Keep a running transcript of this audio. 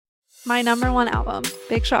My number one album.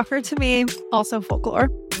 Big shocker to me. Also folklore.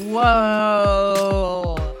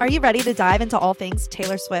 Whoa. Are you ready to dive into all things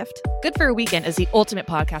Taylor Swift? Good for a Weekend is the ultimate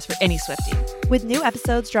podcast for any Swiftie. With new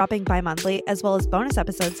episodes dropping bi-monthly, as well as bonus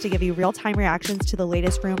episodes to give you real-time reactions to the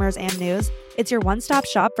latest rumors and news, it's your one-stop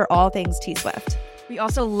shop for all things T-Swift. We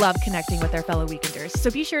also love connecting with our fellow Weekenders, so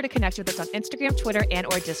be sure to connect with us on Instagram, Twitter, and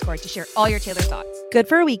or Discord to share all your Taylor thoughts. Good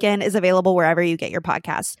for a Weekend is available wherever you get your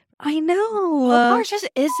podcasts. I know. Oh, gosh, just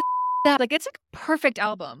is that. Like, it's a perfect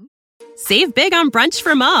album. Save big on brunch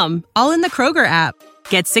for mom, all in the Kroger app.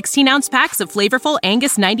 Get 16-ounce packs of flavorful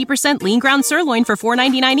Angus 90% lean ground sirloin for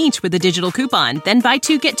 $4.99 each with a digital coupon. Then buy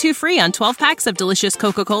 2, get 2 free on 12 packs of delicious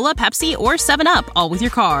Coca-Cola, Pepsi, or 7-Up, all with your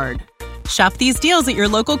card. Shop these deals at your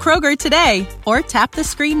local Kroger today, or tap the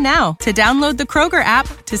screen now to download the Kroger app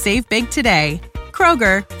to save big today.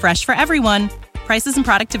 Kroger, fresh for everyone. Prices and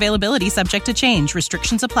product availability subject to change.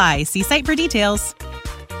 Restrictions apply. See site for details.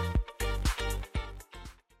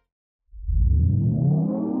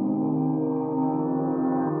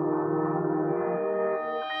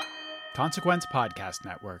 Consequence Podcast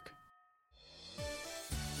Network.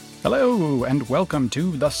 Hello, and welcome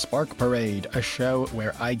to The Spark Parade, a show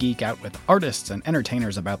where I geek out with artists and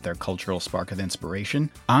entertainers about their cultural spark of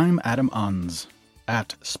inspiration. I'm Adam Unz,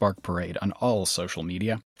 at Spark Parade on all social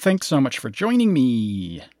media. Thanks so much for joining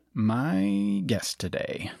me. My guest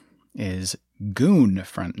today is Goon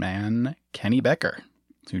frontman Kenny Becker,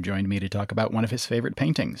 who joined me to talk about one of his favorite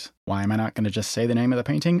paintings. Why am I not going to just say the name of the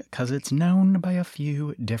painting? Because it's known by a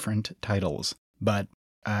few different titles. But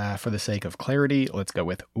for the sake of clarity, let's go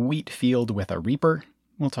with Wheatfield with a Reaper.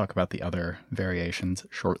 We'll talk about the other variations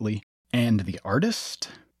shortly. And the artist?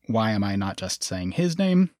 Why am I not just saying his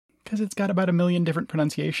name? Because it's got about 1 million different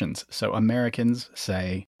pronunciations. So Americans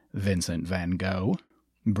say Vincent van Gogh.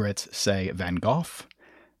 Brits say Van Gogh.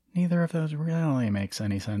 Neither of those really makes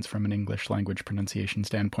any sense from an English language pronunciation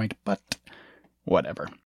standpoint, but whatever.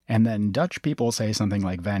 And then Dutch people say something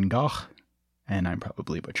like Van Gogh, and I'm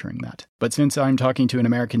probably butchering that. But since I'm talking to an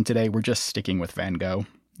American today, we're just sticking with Van Gogh,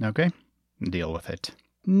 okay? Deal with it.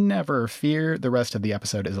 Never fear, the rest of the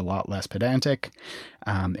episode is a lot less pedantic.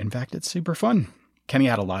 In fact, it's super fun. Kenny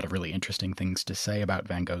had a lot of really interesting things to say about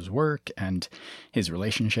Van Gogh's work and his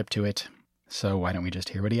relationship to it. So why don't we just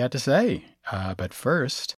hear what he had to say? But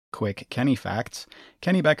first, quick Kenny facts.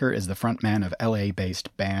 Kenny Becker is the frontman of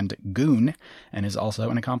LA-based band Goon and is also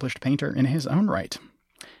an accomplished painter in his own right.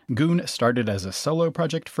 Goon started as a solo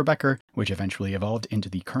project for Becker, which eventually evolved into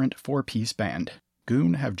the current 4-piece band.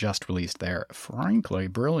 Goon have just released their frankly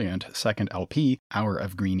brilliant second LP, Hour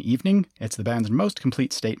of Green Evening. It's the band's most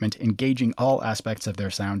complete statement, engaging all aspects of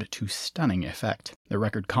their sound to stunning effect. The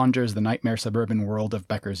record conjures the nightmare suburban world of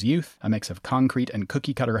Becker's youth, a mix of concrete and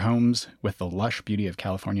cookie-cutter homes with the lush beauty of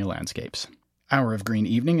California landscapes. Hour of Green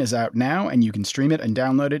Evening is out now, and you can stream it and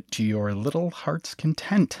download it to your little heart's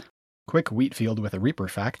content. Quick Wheatfield with a Reaper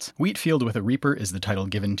facts. Wheatfield with a Reaper is the title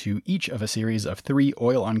given to each of a series of 3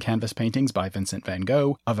 oil-on-canvas paintings by Vincent van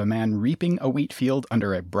Gogh of a man reaping a wheat field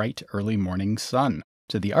under a bright early morning sun.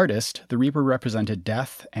 To the artist, the Reaper represented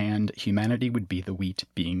death, and humanity would be the wheat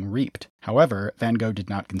being reaped. However, Van Gogh did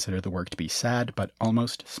not consider the work to be sad, but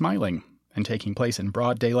almost smiling, and taking place in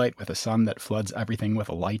broad daylight with a sun that floods everything with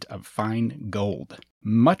a light of fine gold.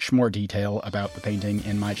 Much more detail about the painting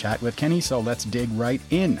in my chat with Kenny, so let's dig right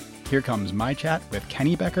in. Here comes my chat with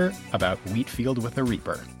Kenny Becker about Wheatfield with a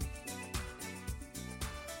Reaper.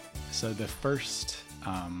 So the first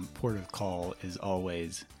port of call is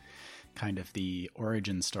always kind of the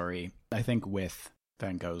origin story. I think with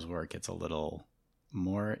Van Gogh's work, it's a little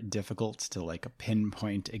more difficult to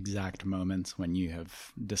pinpoint exact moments when you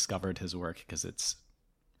have discovered his work because it's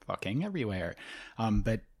fucking everywhere.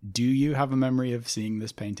 But do you have a memory of seeing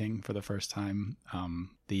this painting for the first time?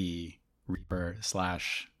 The Reaper /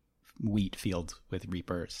 Wheatfield with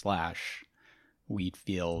Reaper /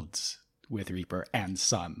 Wheatfields with Reaper and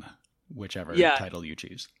Sun, whichever title you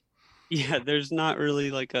choose. Yeah, there's not really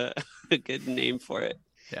like a good name for it.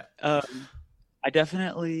 Yeah. I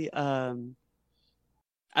definitely I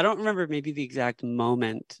don't remember maybe the exact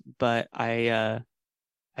moment, but I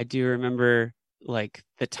do remember like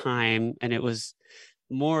the time, and it was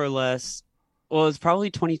more or less, well, it was probably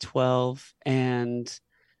 2012, and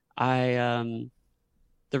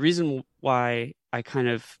the reason why I kind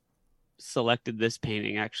of selected this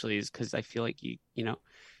painting actually is because I feel like you know,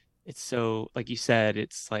 it's so, like you said,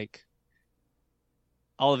 it's like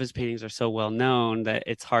all of his paintings are so well known that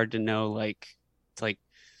it's hard to know, like,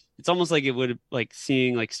 it's almost like it would, like,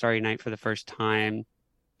 seeing like Starry Night for the first time,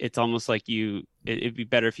 it's almost like it'd be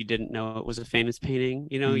better if you didn't know it was a famous painting,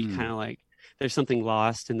 you know. You kind of like, there's something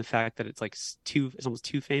lost in the fact that it's like it's almost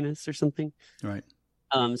too famous or something. Right.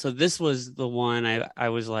 So this was the one I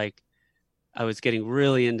was like, I was getting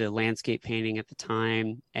really into landscape painting at the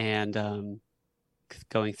time, and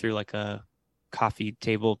going through like a coffee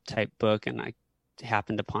table type book, and I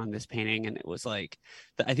happened upon this painting, and it was like,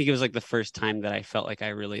 I think it was like the first time that I felt like I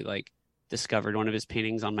really like discovered one of his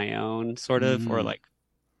paintings on my own, sort of, or like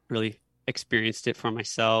really experienced it for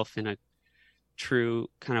myself in a true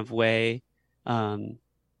kind of way.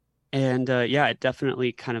 Yeah, it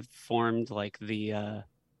definitely kind of formed like the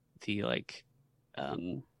like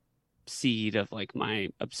seed of like my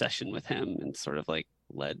obsession with him, and sort of like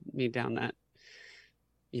led me down that,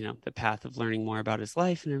 the path of learning more about his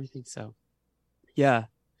life and everything. So yeah.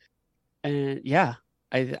 And yeah,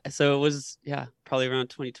 so it was, yeah, probably around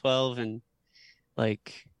 2012, and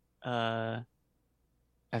like I've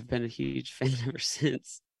been a huge fan ever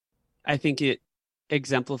since. I think it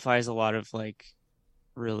exemplifies a lot of like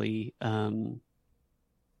really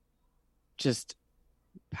just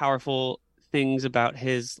powerful things about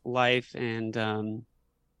his life, and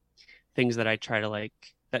things that I try to like,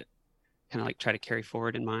 that kind of like try to carry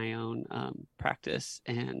forward in my own practice.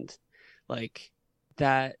 And like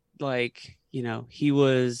that, like, he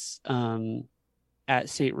was at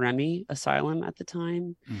St. Remy Asylum at the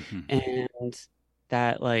time. And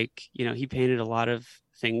that, like, he painted a lot of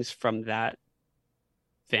things from that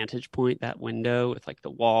vantage point, that window with like the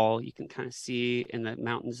wall you can kind of see, and the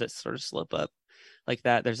mountains that sort of slope up like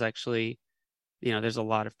that. There's actually, there's a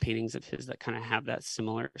lot of paintings of his that kind of have that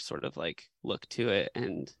similar sort of like look to it.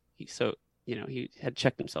 And he had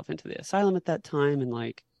checked himself into the asylum at that time, and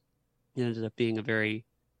like it ended up being a very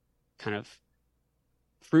kind of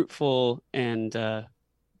fruitful and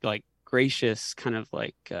like gracious kind of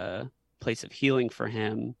like place of healing for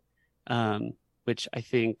him, which I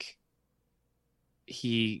think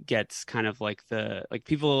he gets kind of like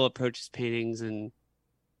people approach his paintings, and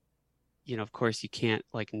of course you can't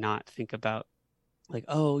like not think about like,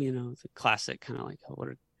 oh, it's a classic kind of like, oh,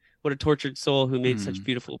 what a tortured soul who made such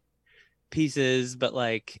beautiful pieces. But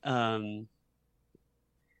like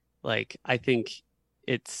I think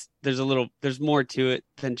there's more to it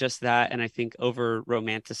than just that, and I think over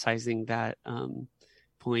romanticizing that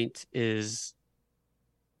point is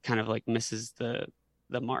kind of like misses the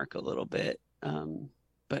mark a little bit.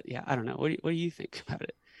 But yeah, I don't know. What do you think about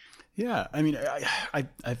it? Yeah, I mean,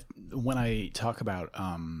 I've when I talk about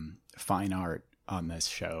fine art on this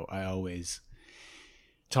show, I always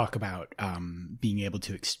talk about being able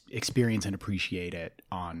to experience and appreciate it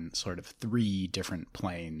on sort of 3 different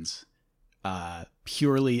planes.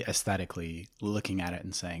 Purely aesthetically, looking at it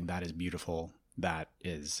and saying, that is beautiful, that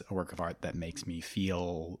is a work of art that makes me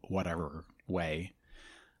feel whatever way.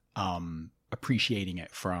 Appreciating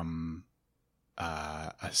it from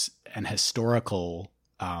an historical,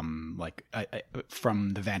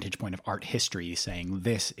 from the vantage point of art history, saying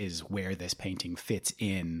this is where this painting fits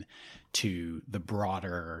in to the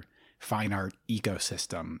broader fine art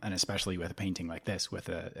ecosystem, and especially with a painting like this, with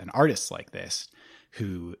an artist like this,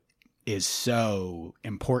 who is so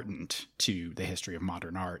important to the history of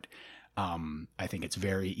modern art. I think it's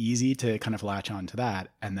very easy to kind of latch on to that.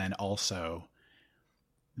 And then also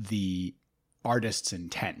the artist's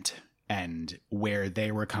intent and where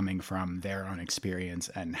they were coming from, their own experience,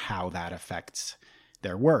 and how that affects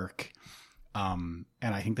their work. And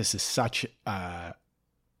I think this is such a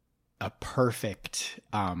perfect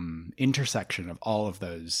intersection of all of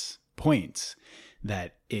those points,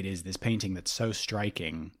 that it is this painting that's so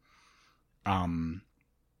striking. And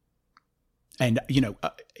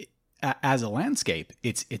as a landscape,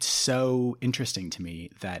 it's so interesting to me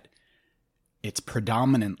that it's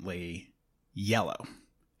predominantly yellow.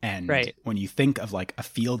 And right. When you think of like a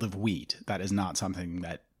field of wheat, that is not something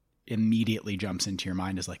that immediately jumps into your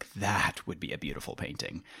mind as like, that would be a beautiful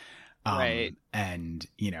painting. Right. And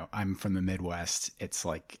I'm from the Midwest. It's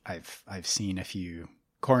like I've seen a few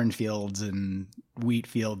cornfields and wheat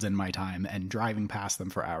fields in my time, and driving past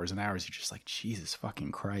them for hours and hours, you're just like, Jesus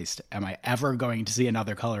fucking Christ, am I ever going to see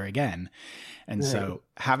another color again? And so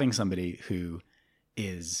having somebody who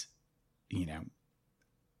is,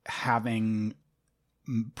 having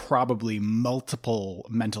probably multiple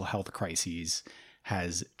mental health crises,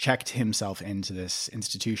 has checked himself into this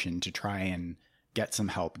institution to try and get some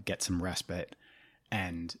help, get some respite,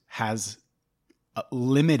 and has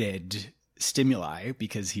limited stimuli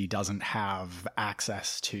because he doesn't have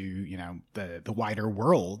access to, the wider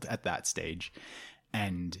world at that stage,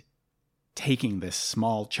 and taking this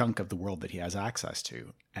small chunk of the world that he has access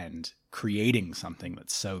to and creating something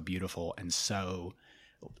that's so beautiful and so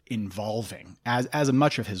involving, as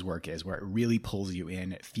much of his work is, where it really pulls you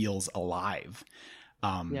in, it feels alive.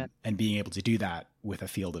 And being able to do that with a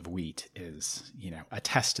field of wheat is, a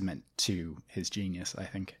testament to his genius, I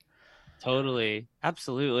think. Totally.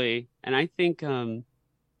 Absolutely. And I think, a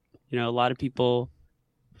lot of people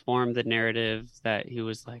form the narrative that he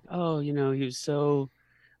was like, oh, he was so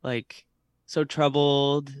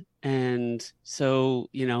troubled, and so,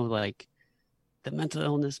 like the mental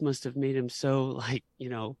illness must have made him so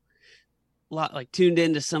tuned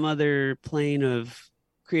into some other plane of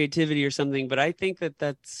creativity or something. But I think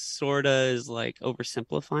that sort of is like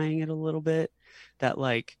oversimplifying it a little bit, that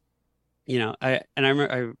I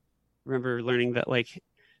remember learning that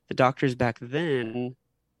the doctors back then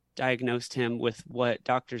diagnosed him with what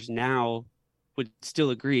doctors now would still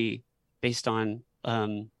agree, based on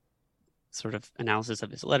sort of analysis of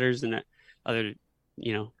his letters and other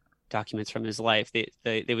documents from his life.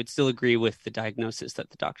 They would still agree with the diagnosis that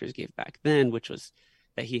the doctors gave back then, which was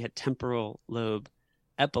that he had temporal lobe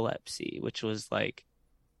epilepsy, which was like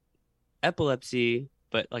epilepsy,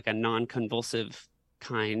 but like a non-convulsive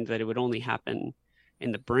kind, that it would only happen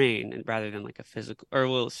in the brain, and rather than like a physical, or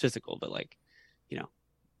well, it's physical, but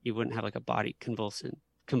you wouldn't have like a body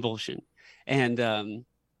convulsion. And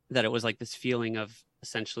that it was like this feeling of,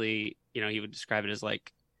 essentially, he would describe it as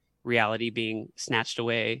like reality being snatched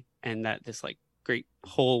away, and that this like great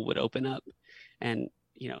hole would open up, and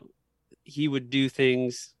he would do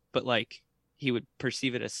things, but he would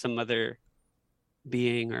perceive it as some other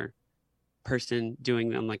being or person doing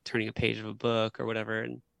them, like turning a page of a book or whatever.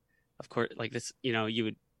 And of course, like this, you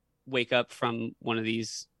would wake up from one of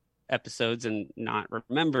these episodes and not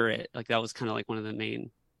remember it. Like that was kind of like one of the main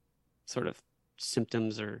sort of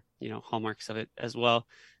symptoms, or hallmarks of it as well.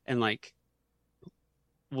 And like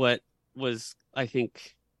what was, I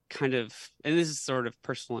think, kind of, and this is sort of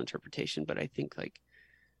personal interpretation, but I think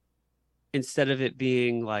instead of it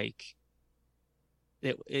being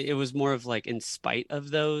it was more of in spite of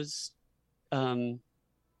those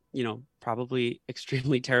probably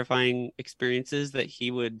extremely terrifying experiences, that he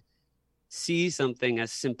would see something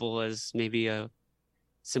as simple as maybe a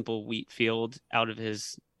simple wheat field out of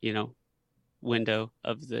his window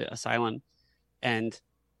of the asylum, and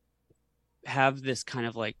have this kind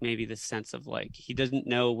of maybe this sense of he doesn't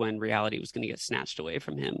know when reality was going to get snatched away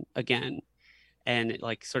from him again. And it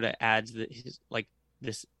sort of adds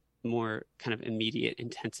this more kind of immediate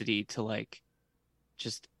intensity to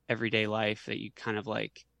just everyday life, that you kind of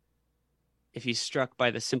if he's struck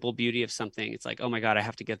by the simple beauty of something, it's oh my God, I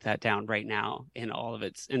have to get that down right now in all of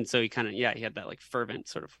its. And so he kind of, he had that fervent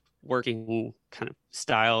sort of working kind of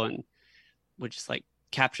style, and would just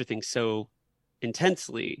capture things so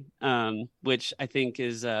intensely, which I think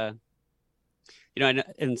is, I know, and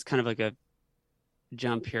it's kind of a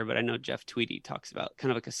jump here, but I know Jeff Tweedy talks about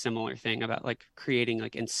kind of a similar thing about creating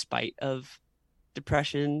in spite of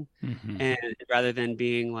depression. Mm-hmm. And rather than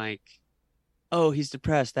being oh, he's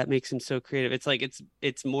depressed, that makes him so creative,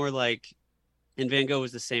 it's more and Van Gogh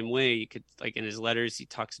was the same way. You could in his letters, he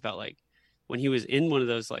talks about when he was in one of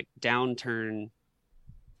those downturn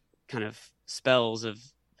kind of spells of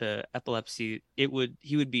the epilepsy, he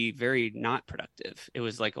would be very not productive. It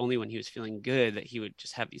was only when he was feeling good that he would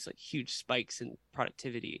just have these huge spikes in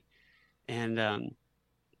productivity. And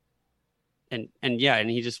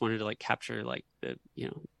he just wanted to capture the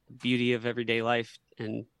beauty of everyday life,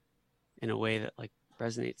 and in a way that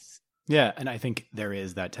resonates. Yeah. And I think there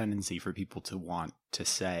is that tendency for people to want to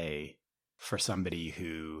say, for somebody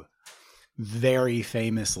who very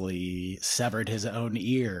famously severed his own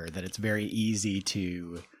ear, that it's very easy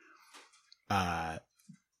to, I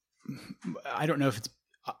don't know if it's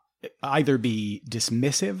either be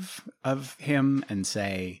dismissive of him and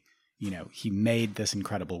say, he made this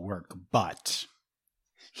incredible work, but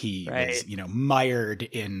he was, mired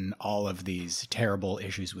in all of these terrible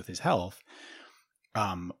issues with his health,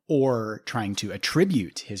 or trying to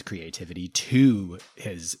attribute his creativity to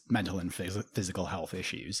his mental and physical health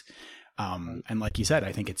issues. And like you said,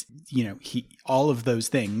 I think it's, all of those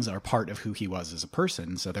things are part of who he was as a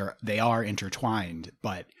person. So they are intertwined,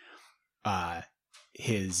 but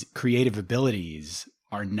his creative abilities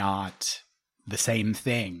are not the same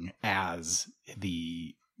thing as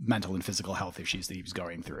the mental and physical health issues that he was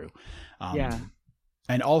going through.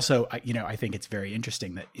 And also, I think it's very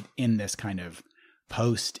interesting that in this kind of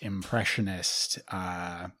post-impressionist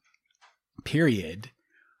period,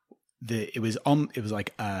 it was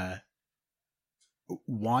like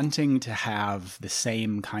wanting to have the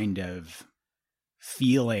same kind of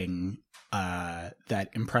feeling that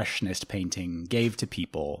impressionist painting gave to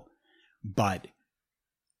people, but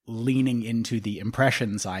leaning into the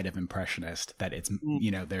impression side of impressionist, that it's,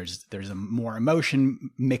 there's a more emotion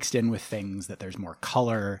mixed in with things, that there's more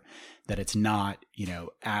color, that it's not,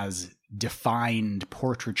 as defined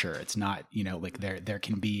portraiture. It's not, like there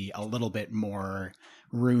can be a little bit more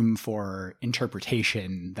room for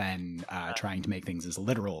interpretation than trying to make things as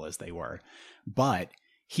literal as they were. But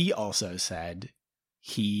he also said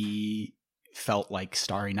he felt like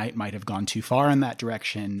Starry Night might have gone too far in that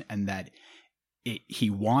direction, and that he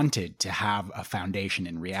wanted to have a foundation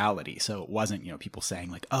in reality. So it wasn't, people saying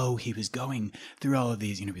like, oh, he was going through all of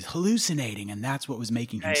these, he was hallucinating, and that's what was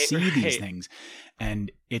making him see these things.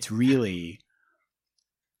 And it's really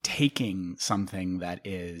taking something that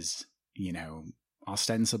is,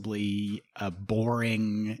 ostensibly a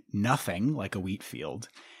boring nothing like a wheat field,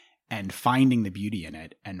 and finding the beauty in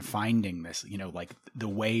it, and finding this, like the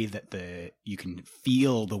way that you can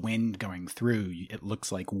feel the wind going through, it looks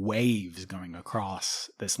like waves going across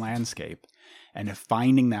this landscape. And if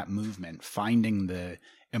finding that movement, finding the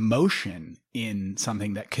emotion in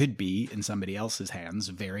something that could be in somebody else's hands,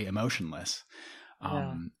 very emotionless.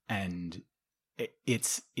 And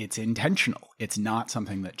it's intentional. It's not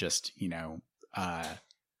something that just,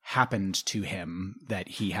 happened to him that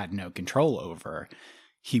he had no control over.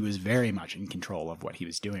 He was very much in control of what he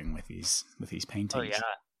was doing with these paintings. Oh yeah,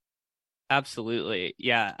 absolutely.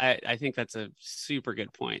 Yeah, I think that's a super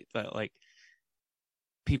good point. That like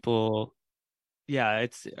people,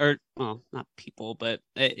 not people, but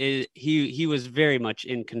he was very much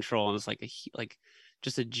in control, and was like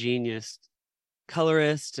just a genius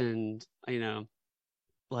colorist, and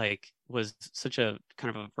was such a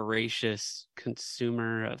kind of a voracious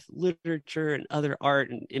consumer of literature and other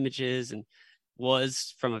art and images, and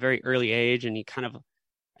was from a very early age. And he kind of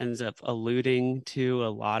ends up alluding to a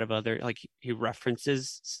lot of other, like he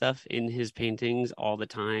references stuff in his paintings all the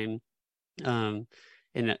time, in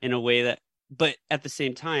a way that, but at the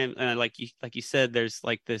same time, like you said, there's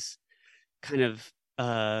like this kind of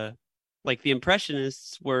like the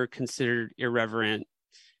Impressionists were considered irreverent,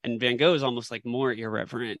 and Van Gogh is almost like more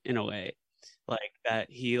irreverent in a way, like that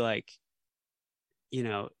he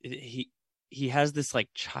he has this like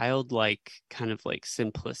childlike kind of like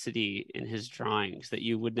simplicity in his drawings that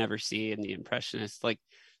you would never see in the Impressionists. Like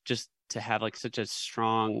just to have like such a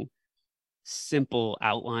strong, simple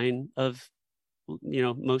outline of,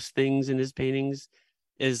 most things in his paintings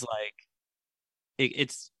is like,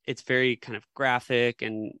 it's very kind of graphic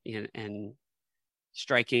and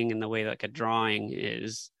striking in the way like a drawing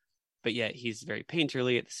is, but yet he's very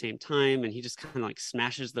painterly at the same time. And he just kind of like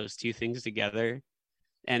smashes those two things together.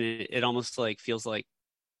 And it almost like feels like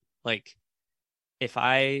if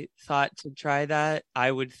I thought to try that,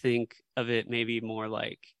 I would think of it maybe more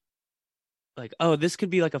like, oh, this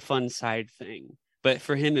could be like a fun side thing. But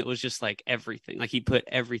for him, it was just like everything. Like he put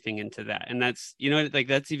everything into that. And that's, like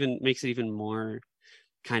that's even makes it even more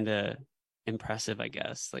kind of impressive, I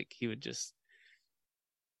guess. Like he was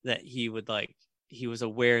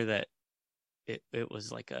aware that it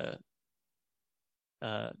was like a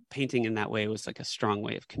painting in that way was like a strong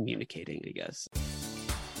way of communicating, I guess.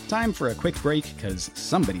 Time for a quick break, because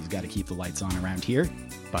somebody's got to keep the lights on around here,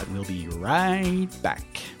 but we'll be right back.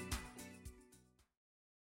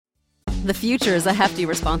 The future is a hefty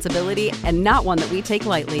responsibility, and not one that we take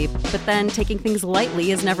lightly. But then taking things lightly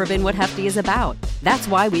has never been what Hefty is about. That's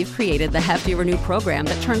why we've created the Hefty Renew program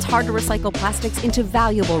that turns hard-to-recycle plastics into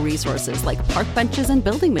valuable resources like park benches and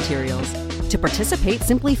building materials. To participate,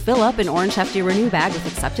 simply fill up an orange Hefty Renew bag with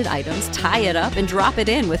accepted items, tie it up, and drop it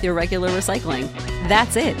in with your regular recycling.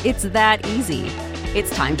 That's it. It's that easy.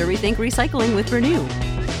 It's time to rethink recycling with Renew.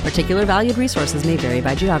 Particular valued resources may vary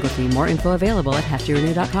by geography. More info available at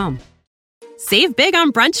heftyrenew.com. Save big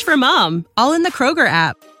on brunch for mom, all in the Kroger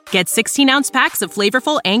app. Get 16-ounce packs of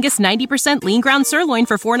flavorful Angus 90% lean ground sirloin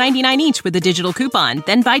for $4.99 each with a digital coupon.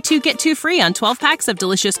 Then buy 2, get 2 free on 12 packs of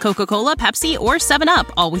delicious Coca-Cola, Pepsi, or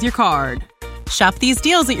 7-Up, all with your card. Shop these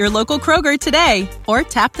deals at your local Kroger today, or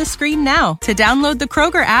tap the screen now to download the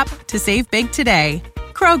Kroger app to save big today.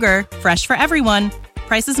 Kroger, fresh for everyone.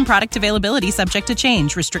 Prices and product availability subject to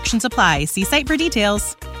change. Restrictions apply. See site for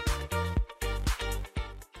details.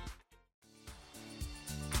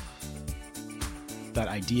 That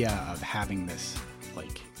idea of having this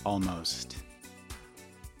like almost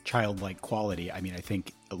childlike quality. I mean, I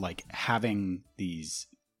think like having these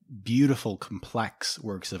beautiful, complex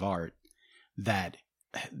works of art that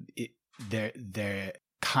they're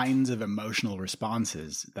kinds of emotional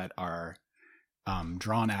responses that are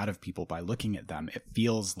drawn out of people by looking at them. It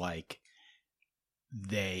feels like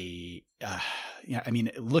they yeah, I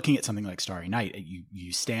mean, looking at something like Starry Night,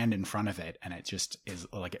 you stand in front of it and it just is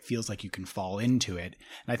like, it feels like you can fall into it.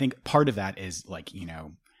 And I think part of that is like, you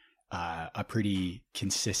know, a pretty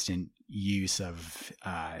consistent use of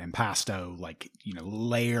impasto, like, you know,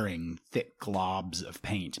 layering thick globs of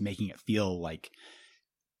paint, making it feel like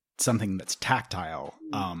something that's tactile.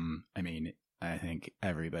 I mean, I think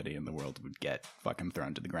everybody in the world would get fucking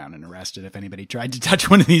thrown to the ground and arrested if anybody tried to touch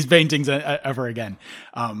one of these paintings ever again.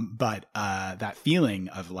 But that feeling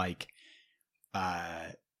of like,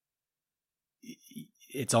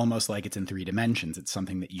 it's almost like it's in 3 dimensions. It's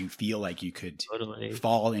something that you feel like you could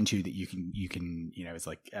fall into, that you can, you know, it's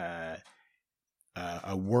like a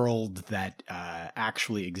world that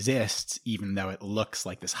actually exists, even though it looks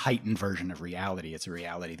like this heightened version of reality. It's a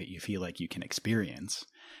reality that you feel like you can experience.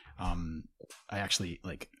 I actually,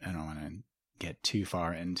 like, I don't want to get too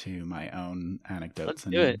far into my own anecdotes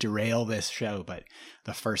and derail this show, but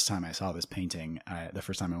the first time I saw this painting, the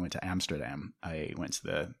first time I went to Amsterdam, I went to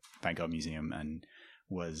the Van Gogh Museum and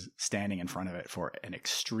was standing in front of it for an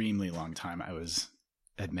extremely long time. I was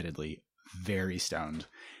admittedly very stoned,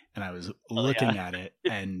 and I was looking at it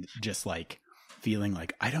and just like feeling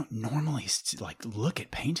like, I don't normally like look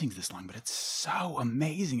at paintings this long, but it's so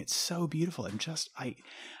amazing. It's so beautiful. And just, I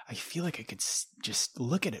feel like I could just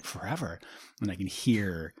look at it forever. And I can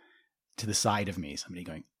hear to the side of me somebody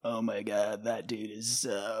going, oh my God, that dude is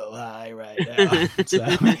so high right now. So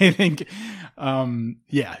I think,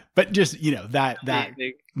 yeah, but just, you know, that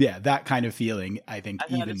kind of feeling, I think. I've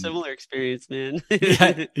had a similar experience, man.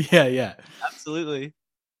 yeah. Absolutely.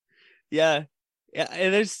 Yeah.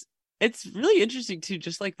 And it's really interesting too,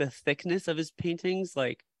 just like the thickness of his paintings,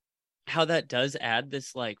 like how that does add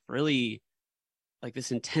this like really like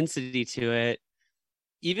this intensity to it.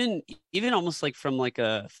 Even almost like from like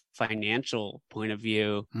a financial point of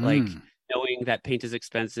view, like knowing that paint is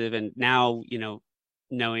expensive, and now, you know,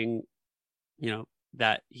 knowing, you know,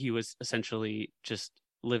 that he was essentially just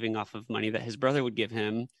living off of money that his brother would give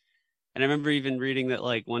him. And I remember even reading that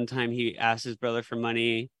like one time he asked his brother for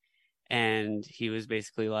money, and he was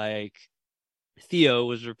basically like, Theo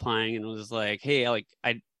was replying and was like, hey, like,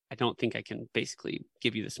 I don't think I can basically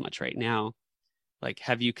give you this much right now. Like,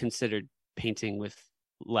 have you considered painting with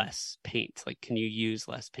less paint? Like, can you use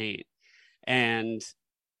less paint? And,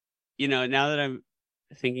 you know, now that I'm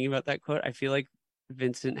thinking about that quote, I feel like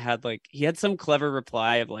Vincent had some clever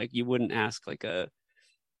reply of like, you wouldn't ask like a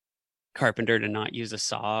carpenter to not use a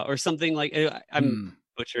saw or something. Like, I'm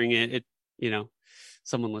butchering it. You know,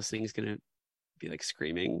 someone listening is gonna be like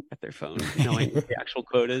screaming at their phone knowing what the actual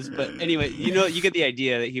quote is. But anyway, you know, you get the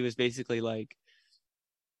idea that he was basically like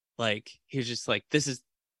he was just like, this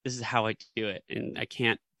is how I do it, and I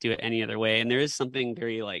can't do it any other way. And there is something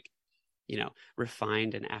very like, you know,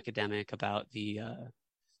 refined and academic about the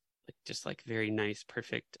just like very nice,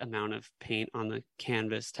 perfect amount of paint on the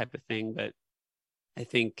canvas type of thing. But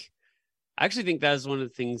I actually think that was one of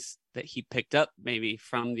the things that he picked up maybe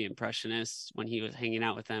from the Impressionists when he was hanging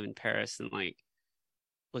out with them in Paris, and like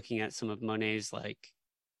looking at some of Monet's like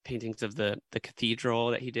paintings of the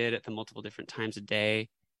cathedral that he did at the multiple different times a day,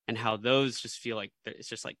 and how those just feel like it's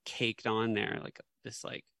just like caked on there, like this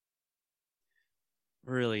like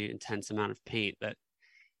really intense amount of paint. That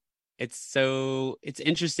it's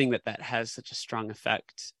interesting that has such a strong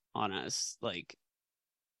effect on us. Like,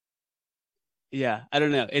 yeah, I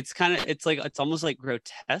don't know. It's almost like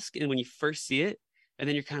grotesque, and when you first see it, and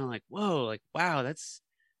then you're kind of like, whoa, like, wow, that's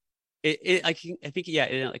it. I think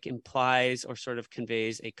it like implies or sort of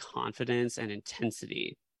conveys a confidence and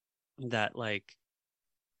intensity that like,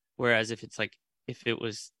 whereas if it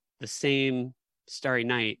was the same Starry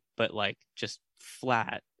Night but like just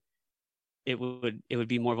flat, it would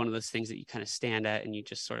be more one of those things that you kind of stand at and you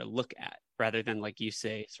just sort of look at, rather than like you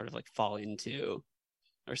say sort of like fall into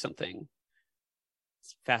or something.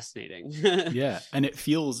 It's fascinating. Yeah, and it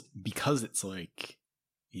feels, because it's like,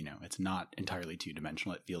 you know, it's not entirely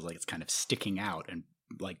two-dimensional, it feels like it's kind of sticking out and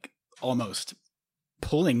like almost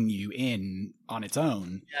pulling you in on its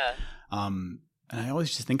own. Yeah. And I always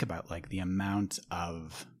just think about like the amount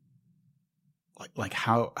of like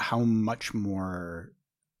how much more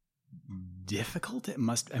difficult it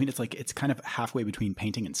must. I mean, it's like it's kind of halfway between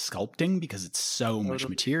painting and sculpting, because it's so much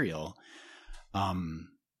material.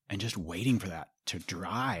 And just waiting for that to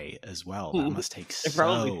dry as well. That must take so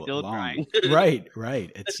long. Drying.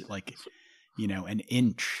 Right. It's like, you know, an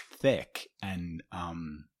inch thick, and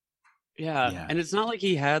yeah. And it's not like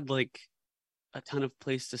he had like a ton of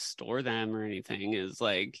place to store them or anything. Is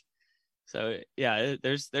like, so yeah,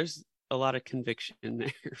 there's a lot of conviction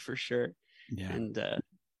there for sure. Yeah. And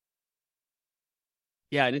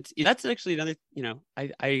Yeah, and that's actually another,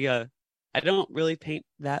 I don't really paint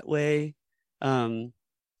that way.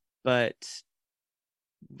 But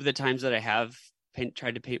the times that I have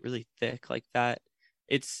tried to paint really thick like that,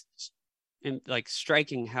 it's like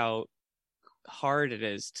striking how hard it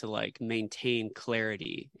is to like maintain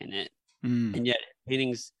clarity in it. And yet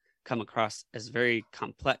paintings come across as very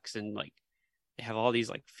complex, and like they have all these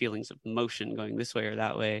like feelings of motion going this way or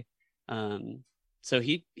that way. So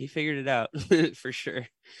he figured it out for sure.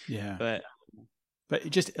 Yeah. But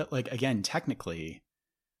it just like, again, technically,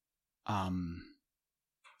 I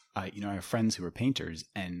have friends who are painters,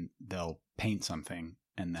 and they'll paint something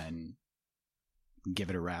and then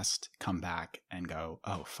give it a rest, come back and go,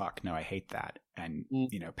 oh fuck, no, I hate that, and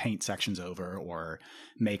paint sections over or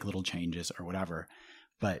make little changes or whatever.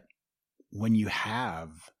 But when you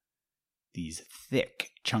have these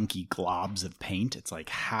thick, chunky globs of paint, it's like,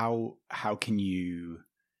 how can you?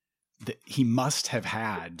 He must have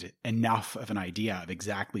had enough of an idea of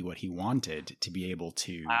exactly what he wanted to be able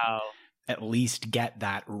to at least get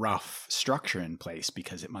that rough structure in place,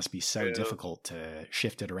 because it must be so difficult to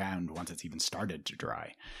shift it around once it's even started to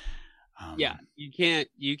dry. Yeah, you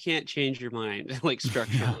can't change your mind like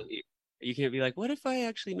structurally. Yeah. You can't be like, what if I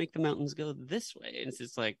actually make the mountains go this way? And it's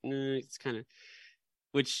just like, no, it's kind of,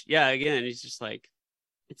 which, yeah, again, it's just like,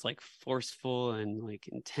 it's like forceful and like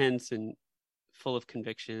intense and full of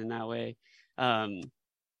conviction in that way.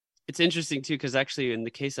 It's interesting too, because actually in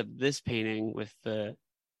the case of this painting with the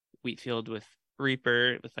Wheatfield with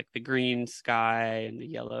Reaper, with like the green sky and the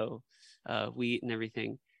yellow wheat and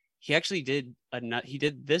everything, he actually did he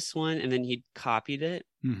did this one and then he copied it,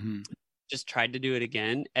 just tried to do it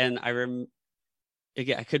again. And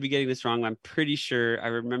again, I could be getting this wrong, but I'm pretty sure I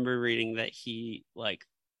remember reading that he like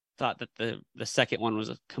thought that the second one was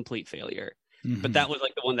a complete failure. But that was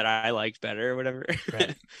like the one that I liked better or whatever.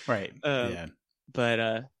 Right. Yeah.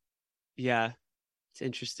 But yeah, it's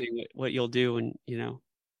interesting what you'll do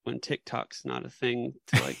when TikTok's not a thing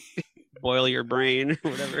to like boil your brain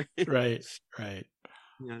or whatever. Right.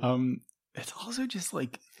 Yeah. It's also just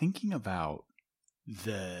like thinking about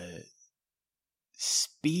the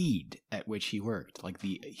speed at which he worked. Like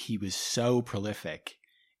he was so prolific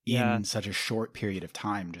in such a short period of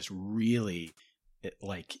time. Just really,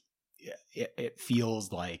 it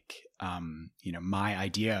feels like, my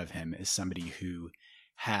idea of him is somebody who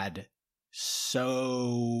had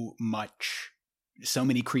so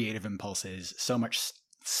many creative impulses, so much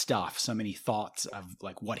stuff, so many thoughts of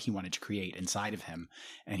like what he wanted to create inside of him,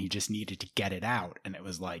 and he just needed to get it out. And it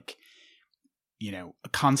was like,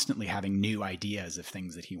 constantly having new ideas of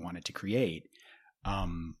things that he wanted to create.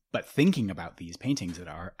 But thinking about these paintings that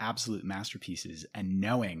are absolute masterpieces, and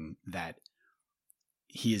knowing that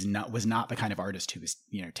he was not the kind of artist who was,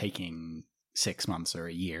 taking 6 months or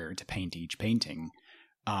a year to paint each painting,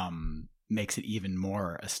 makes it even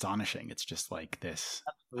more astonishing. It's just like this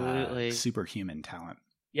superhuman talent.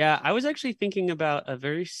 Yeah, I was actually thinking about a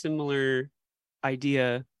very similar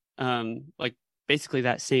idea, like basically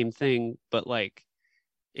that same thing, but like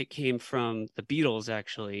it came from the Beatles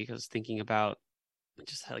actually. I was thinking about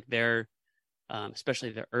just like their,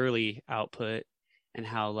 especially their early output, and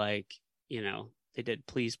how like, they did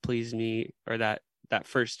Please Please Me, or that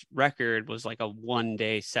first record was like a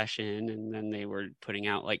 1-day session, and then they were putting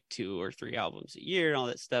out like 2 or 3 albums a year and all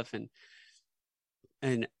that stuff.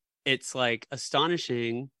 And it's like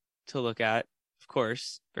astonishing to look at, of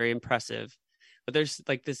course, very impressive. But there's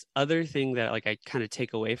like this other thing that like I kind of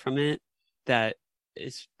take away from it that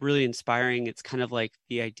is really inspiring. It's kind of like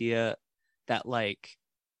the idea that like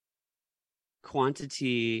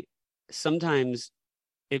quantity, sometimes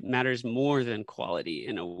it matters more than quality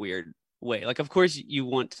in a weird way. Like, of course you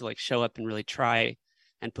want to like show up and really try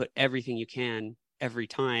and put everything you can every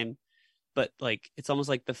time, but like it's almost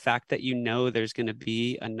like the fact that there's going to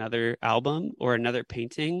be another album or another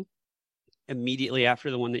painting immediately after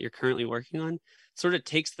the one that you're currently working on sort of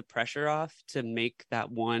takes the pressure off to make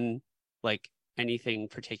that one like anything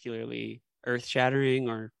particularly earth-shattering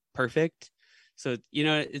or perfect. So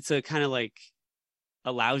it's a kind of like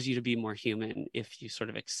allows you to be more human if you sort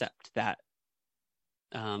of accept that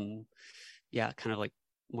kind of like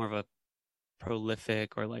more of a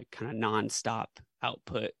prolific or like kind of nonstop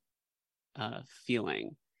output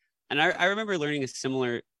feeling. And I remember learning a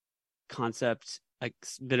similar concept, like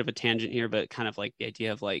a bit of a tangent here, but kind of like the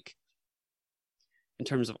idea of like in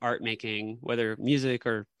terms of art making, whether music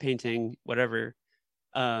or painting, whatever,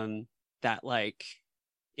 that like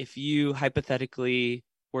if you hypothetically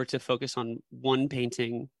were to focus on one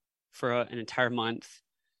painting for an entire month,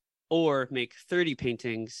 or make 30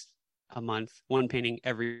 paintings a month, one painting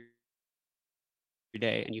every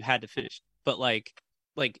day, and you had to finish, but like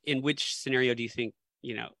like, in which scenario do you think,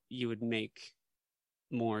 you would make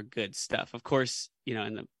more good stuff? Of course, in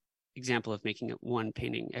the example of making one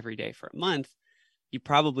painting every day for a month, you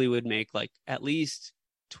probably would make like at least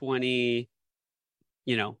 20,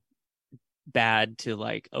 bad to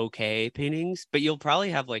like okay paintings, but you'll probably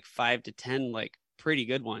have like 5 to 10 like pretty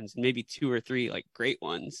good ones, and maybe 2 or 3 like great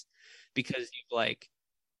ones, because you've like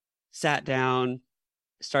sat down,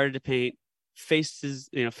 started to paint, face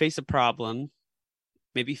a problem,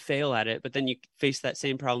 maybe fail at it, but then you face that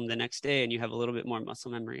same problem the next day and you have a little bit more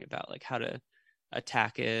muscle memory about like how to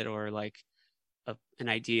attack it, or like an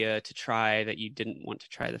idea to try that you didn't want to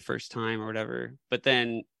try the first time or whatever. But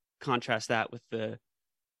then contrast that with the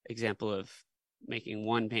example of making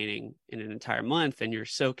one painting in an entire month, and you're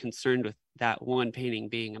so concerned with that one painting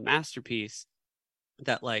being a masterpiece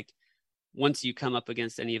that like once you come up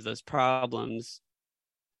against any of those problems,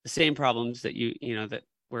 the same problems that that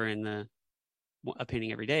were in a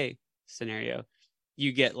painting every day scenario,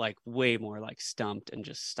 you get like way more like stumped and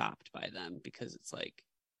just stopped by them, because it's like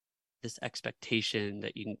this expectation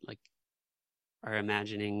that you like are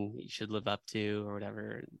imagining you should live up to or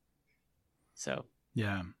whatever. So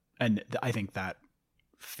yeah, and I think that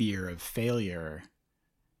fear of failure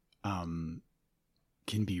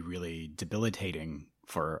can be really debilitating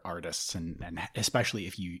for artists, and especially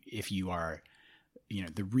if you are,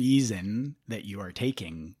 the reason that you are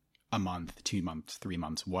taking a month, 2 months, 3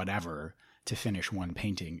 months, whatever, to finish one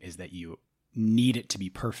painting is that you need it to be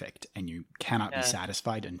perfect, and you cannot be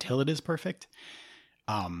satisfied until it is perfect.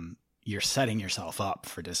 You're setting yourself up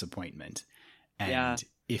for disappointment. And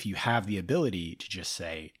if you have the ability to just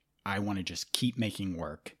say, I want to just keep making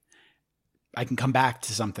work, I can come back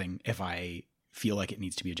to something if I feel like it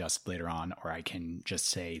needs to be adjusted later on, or I can just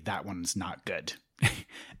say that one's not good.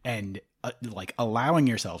 And like allowing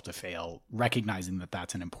yourself to fail, recognizing that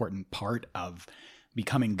that's an important part of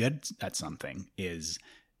becoming good at something, is,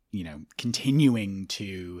 continuing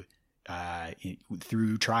to,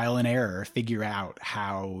 through trial and error, figure out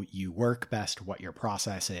how you work best, what your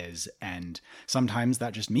process is. And sometimes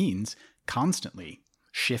that just means constantly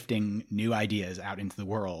shifting new ideas out into the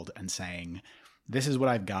world and saying, this is what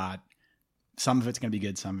I've got. Some of it's going to be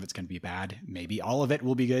good. Some of it's going to be bad. Maybe all of it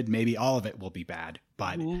will be good. Maybe all of it will be bad.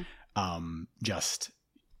 But just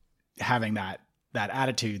having that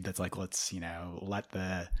attitude that's like, let's, let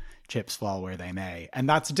the chips fall where they may. And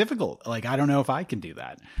that's difficult. Like, I don't know if I can do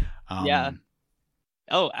that. Yeah.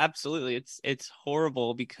 Oh, absolutely. It's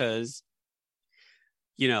horrible because,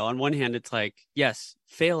 on one hand, it's like, yes,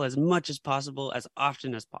 fail as much as possible, as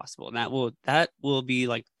often as possible. And that will be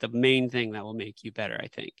like the main thing that will make you better, I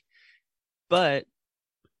think. But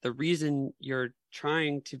the reason you're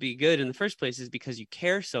trying to be good in the first place is because you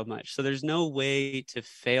care so much. So there's no way to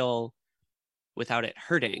fail without it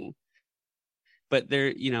hurting. But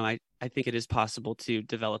there, I think it is possible to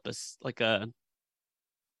develop a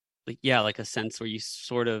sense where you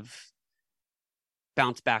sort of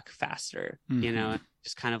bounce back faster,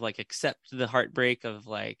 just kind of like accept the heartbreak of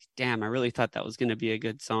like, damn, I really thought that was going to be a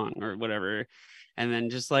good song or whatever. And then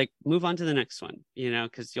just like move on to the next one,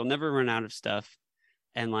 because you'll never run out of stuff.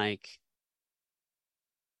 And like,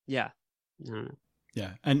 yeah, I don't know.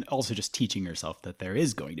 Yeah. And also just teaching yourself that there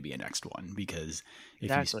is going to be a next one, because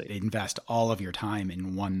if you invest all of your time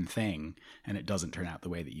in one thing and it doesn't turn out the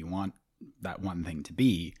way that you want that one thing to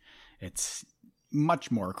be, it's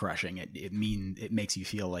much more crushing. It makes you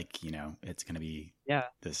feel like, it's going to be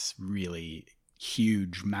this really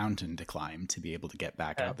huge mountain to climb to be able to get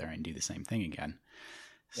back out there and do the same thing again.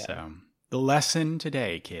 Yeah. So the lesson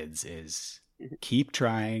today, kids, is keep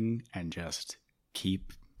trying and just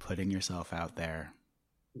keep putting yourself out there.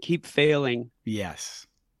 Keep failing. Yes.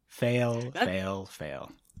 Fail.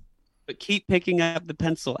 But keep picking up the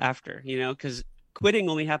pencil after, because quitting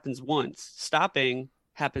only happens once. Stopping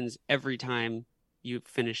happens every time you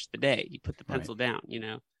finish the day. You put the pencil down,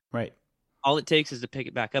 Right. All it takes is to pick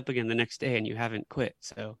it back up again the next day and you haven't quit.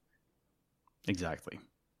 So exactly.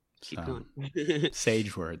 Keep going.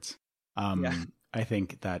 Sage words. I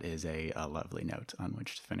think that is a lovely note on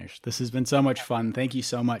which to finish. This has been so much fun. Thank you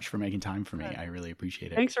so much for making time for me. I really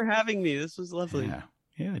appreciate it. Thanks for having me. This was lovely.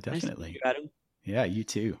 Yeah, definitely. Nice to meet you, Adam. Yeah, you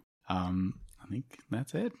too. I think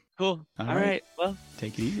that's it. Cool. All right. Well,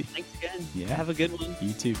 take it easy. Thanks again. Yeah. Have a good one.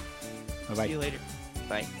 You too. Bye-bye. See you later.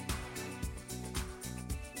 Bye.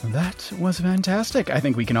 That was fantastic. I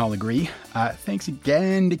think we can all agree. Thanks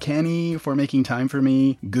again to Kenny for making time for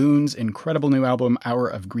me. Goon's incredible new album, Hour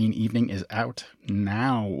of Green Evening, is out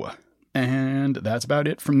now. And that's about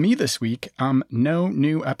it from me this week. No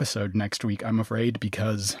new episode next week, I'm afraid,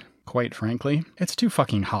 because, quite frankly, it's too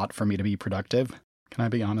fucking hot for me to be productive. Can I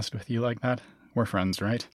be honest with you like that? We're friends,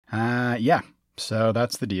 right? Yeah. So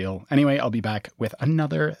that's the deal. Anyway, I'll be back with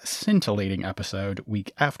another scintillating episode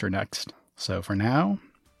week after next. So for now,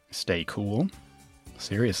 stay cool.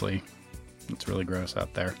 Seriously, it's really gross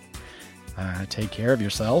out there. Take care of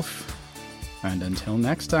yourself. And until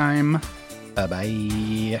next time,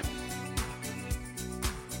 bye-bye.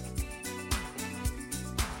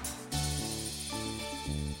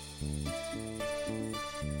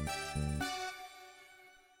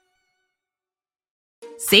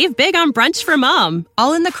 Save big on brunch for mom,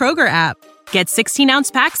 all in the Kroger app. Get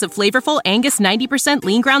 16-ounce packs of flavorful Angus 90%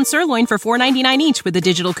 lean ground sirloin for $4.99 each with a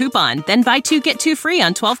digital coupon. Then buy 2, get 2 free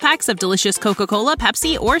on 12 packs of delicious Coca-Cola,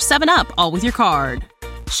 Pepsi, or 7-Up, all with your card.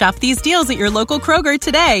 Shop these deals at your local Kroger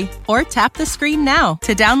today, or tap the screen now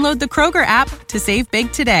to download the Kroger app to save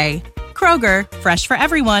big today. Kroger, fresh for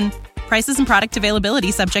everyone. Prices and product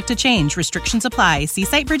availability subject to change. Restrictions apply. See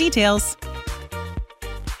site for details.